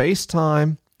that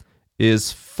space-time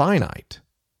is finite,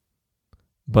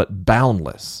 but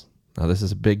boundless. Now, this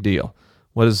is a big deal.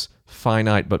 What does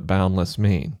finite but boundless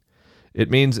mean?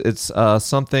 It means it's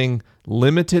something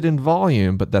limited in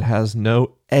volume, but that has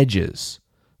no edges.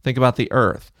 Think about the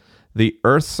Earth. The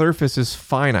Earth's surface is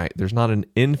finite. There's not an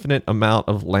infinite amount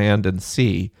of land and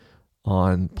sea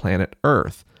on planet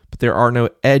Earth, but there are no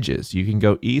edges. You can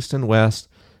go east and west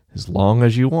as long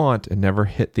as you want and never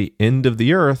hit the end of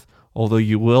the Earth, although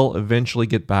you will eventually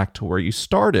get back to where you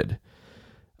started.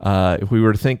 If we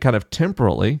were to think kind of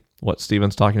temporally, what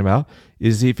Stephen's talking about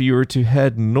is if you were to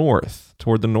head north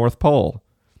toward the North Pole,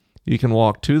 you can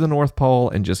walk to the North Pole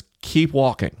and just keep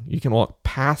walking. You can walk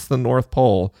past the North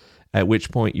Pole, at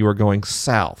which point you are going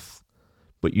south,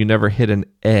 but you never hit an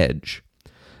edge.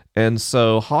 And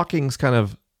so Hawking's kind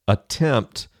of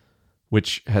attempt,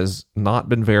 which has not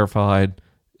been verified,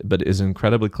 but is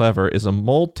incredibly clever, is a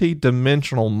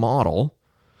multi-dimensional model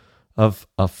of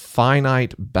a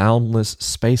finite, boundless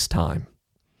space-time,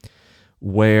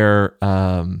 where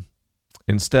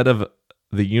instead of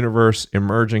the universe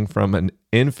emerging from an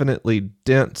infinitely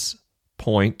dense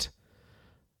point,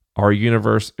 our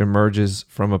universe emerges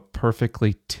from a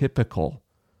perfectly typical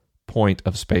point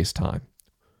of space-time.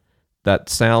 That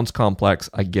sounds complex.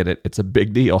 I get it. It's a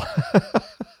big deal.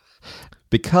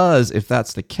 Because if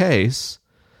that's the case,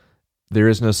 there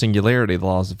is no singularity. The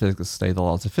laws of physics stay the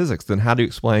laws of physics. Then how do you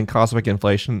explain cosmic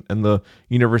inflation and the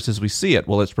universe as we see it?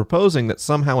 Well, it's proposing that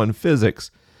somehow in physics,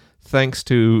 thanks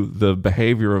to the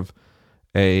behavior of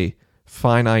a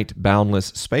finite, boundless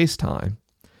space-time,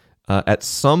 at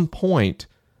some point,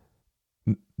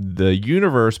 the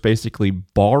universe basically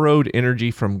borrowed energy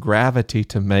from gravity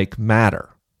to make matter.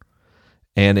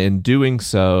 And in doing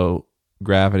so,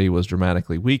 gravity was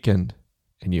dramatically weakened,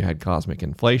 and you had cosmic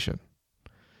inflation,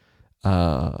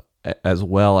 as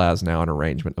well as now an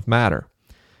arrangement of matter.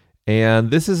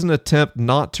 And this is an attempt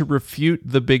not to refute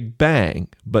the Big Bang,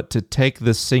 but to take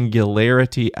the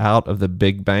singularity out of the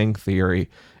Big Bang theory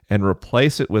and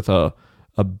replace it with a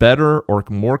better or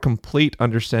more complete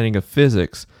understanding of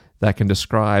physics that can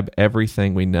describe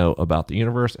everything we know about the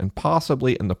universe, and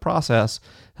possibly in the process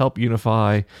help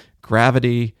unify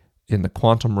gravity in the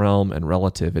quantum realm and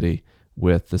relativity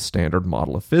with the standard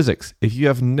model of physics. If you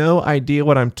have no idea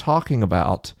what I'm talking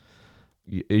about,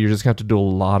 you're just going to have to do a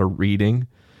lot of reading.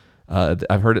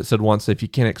 I've heard it said once, if you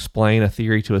can't explain a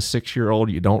theory to a 6-year-old,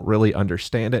 you don't really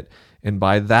understand it. And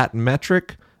by that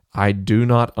metric, I do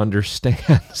not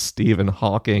understand Stephen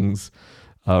Hawking's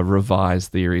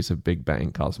revised theories of Big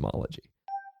Bang cosmology.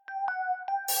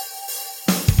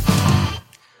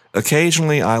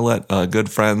 Occasionally, I let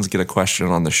good friends get a question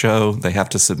on the show. They have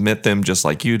to submit them just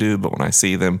like you do, but when I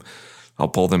see them, I'll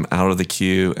pull them out of the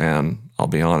queue, and I'll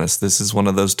be honest, this is one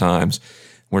of those times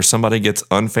where somebody gets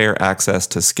unfair access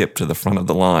to skip to the front of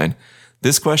the line.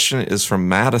 This question is from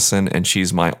Madison, and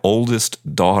she's my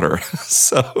oldest daughter.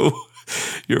 So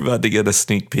you're about to get a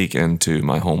sneak peek into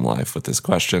my home life with this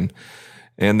question.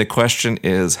 And the question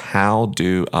is, how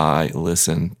do I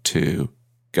listen to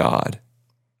God?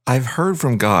 I've heard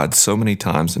from God so many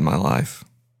times in my life.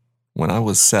 When I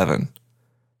was 7,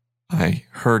 I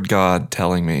heard God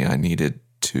telling me I needed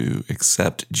to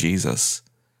accept Jesus,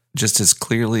 just as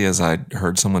clearly as I'd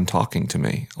heard someone talking to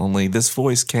me. Only this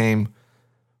voice came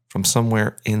from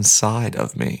somewhere inside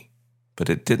of me, but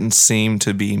it didn't seem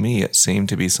to be me. It seemed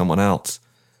to be someone else.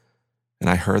 And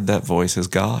I heard that voice as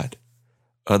God.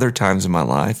 Other times in my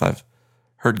life, I've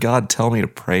heard God tell me to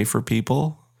pray for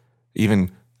people,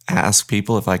 even ask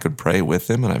people if I could pray with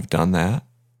them, and I've done that.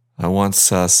 I once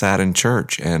sat in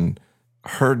church and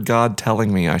heard God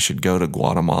telling me I should go to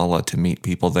Guatemala to meet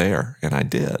people there, and I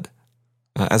did.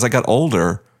 As I got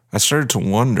older, I started to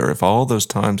wonder if all those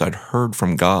times I'd heard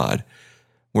from God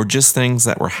were just things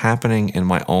that were happening in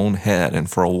my own head. And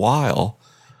for a while,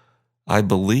 I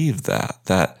believed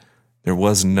that there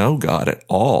was no God at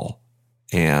all.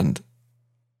 And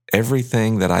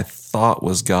everything that I thought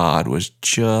was God was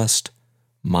just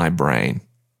my brain.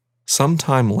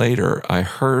 Sometime later, I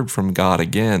heard from God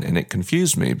again, and it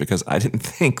confused me because I didn't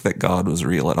think that God was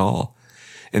real at all.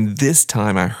 And this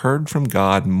time I heard from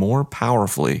God more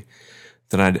powerfully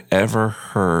than I'd ever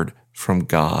heard from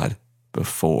God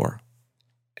before.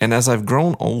 And as I've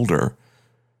grown older,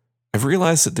 I've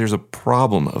realized that there's a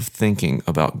problem of thinking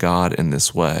about God in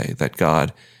this way, that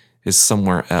God is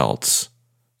somewhere else.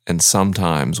 And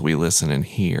sometimes we listen and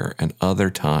hear, and other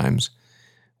times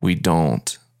we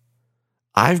don't.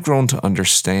 I've grown to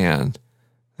understand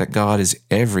that God is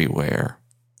everywhere,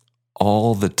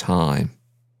 all the time.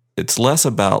 It's less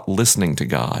about listening to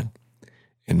God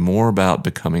and more about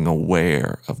becoming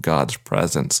aware of God's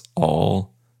presence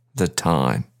all the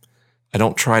time. I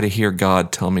don't try to hear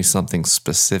God tell me something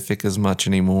specific as much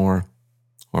anymore,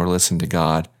 or listen to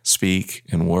God speak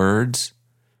in words,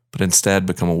 but instead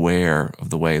become aware of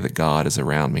the way that God is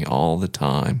around me all the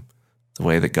time, the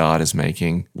way that God is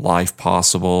making life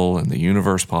possible and the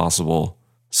universe possible.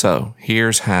 So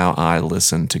here's how I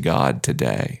listen to God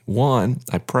today. 1,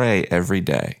 I pray every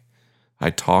day. I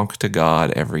talk to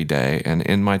God every day, and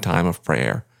in my time of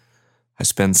prayer, I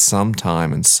spend some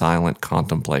time in silent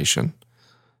contemplation,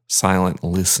 silent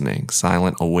listening,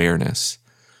 silent awareness,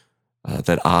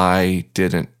 that I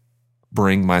didn't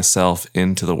bring myself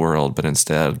into the world, but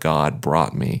instead God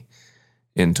brought me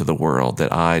into the world,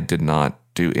 that I did not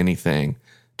do anything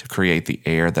to create the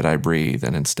air that I breathe,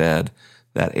 and instead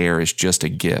that air is just a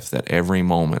gift, that every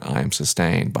moment I am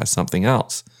sustained by something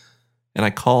else. And I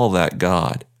call that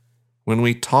God. When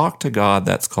we talk to God,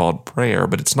 that's called prayer,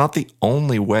 but it's not the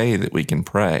only way that we can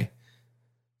pray.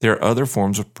 There are other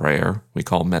forms of prayer we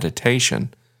call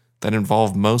meditation that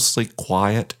involve mostly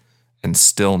quiet and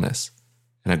stillness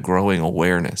and a growing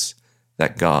awareness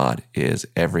that God is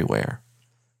everywhere.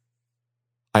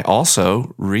 I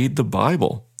also read the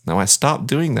Bible. Now, I stopped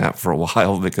doing that for a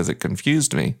while because it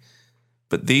confused me,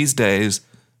 but these days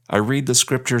I read the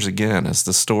scriptures again as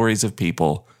the stories of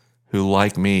people who,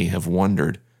 like me, have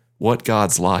wondered what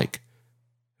God's like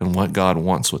and what God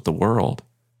wants with the world.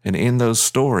 And in those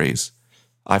stories,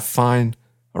 I find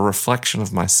a reflection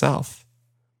of myself.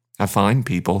 I find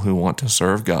people who want to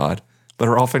serve God, but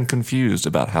are often confused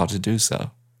about how to do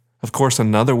so. Of course,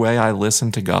 another way I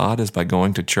listen to God is by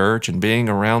going to church and being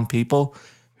around people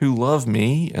who love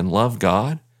me and love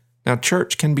God. Now,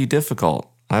 church can be difficult.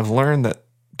 I've learned that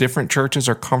different churches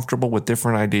are comfortable with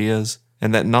different ideas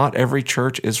and that not every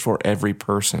church is for every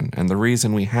person. And the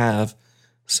reason we have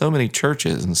so many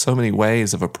churches and so many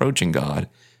ways of approaching God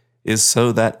is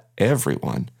so that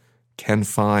everyone can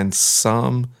find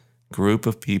some group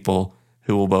of people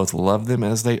who will both love them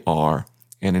as they are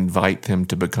and invite them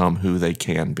to become who they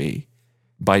can be.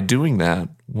 By doing that,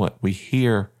 we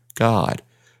hear God.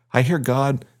 I hear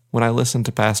God when I listen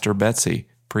to Pastor Betsy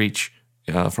preach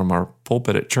from our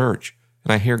pulpit at church,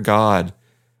 and I hear God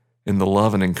in the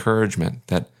love and encouragement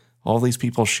that all these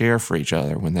people share for each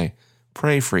other when they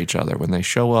pray for each other, when they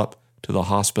show up to the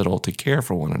hospital to care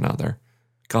for one another.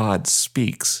 God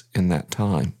speaks in that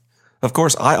time. Of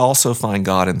course, I also find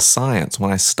God in science.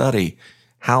 When I study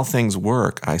how things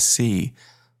work, I see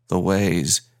the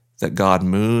ways that God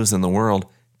moves in the world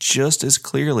just as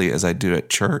clearly as I do at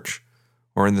church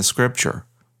or in the scripture.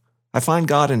 I find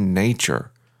God in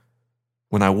nature.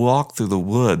 When I walk through the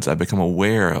woods, I become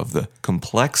aware of the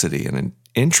complexity and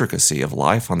intricacy of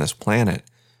life on this planet,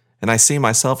 and I see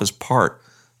myself as part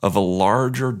of a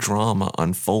larger drama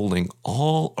unfolding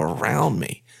all around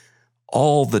me,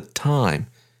 all the time,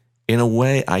 in a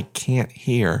way I can't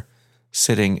hear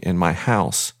sitting in my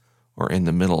house or in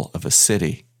the middle of a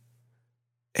city.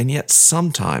 And yet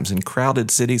sometimes in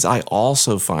crowded cities, I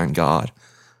also find God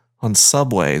on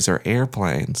subways or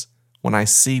airplanes when I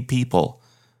see people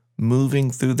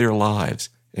moving through their lives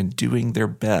and doing their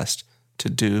best to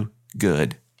do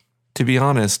good. To be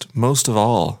honest, most of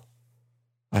all,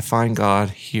 I find God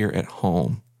here at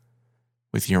home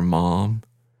with your mom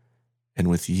and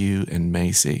with you and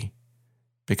Macy,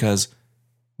 because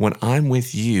when I'm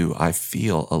with you, I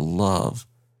feel a love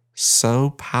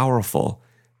so powerful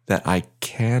that I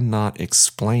cannot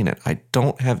explain it. I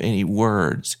don't have any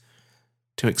words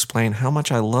to explain how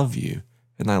much I love you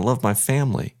and I love my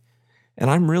family. And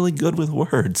I'm really good with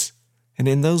words. And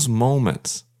in those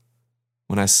moments,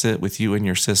 when I sit with you and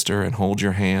your sister and hold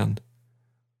your hand,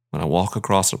 when I walk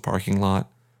across a parking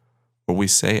lot, or we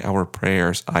say our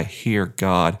prayers, I hear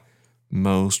God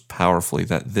most powerfully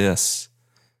that this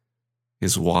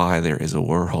is why there is a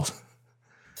world.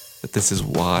 That this is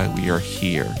why we are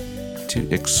here,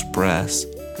 to express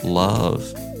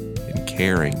love and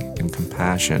caring and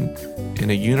compassion in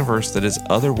a universe that is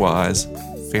otherwise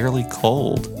fairly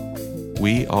cold.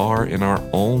 We are, in our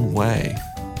own way,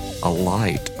 a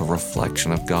light, a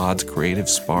reflection of God's creative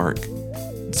spark.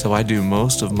 And so I do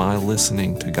most of my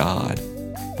listening to God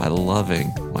by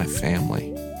loving my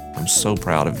family. I'm so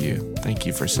proud of you. Thank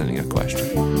you for sending a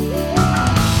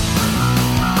question.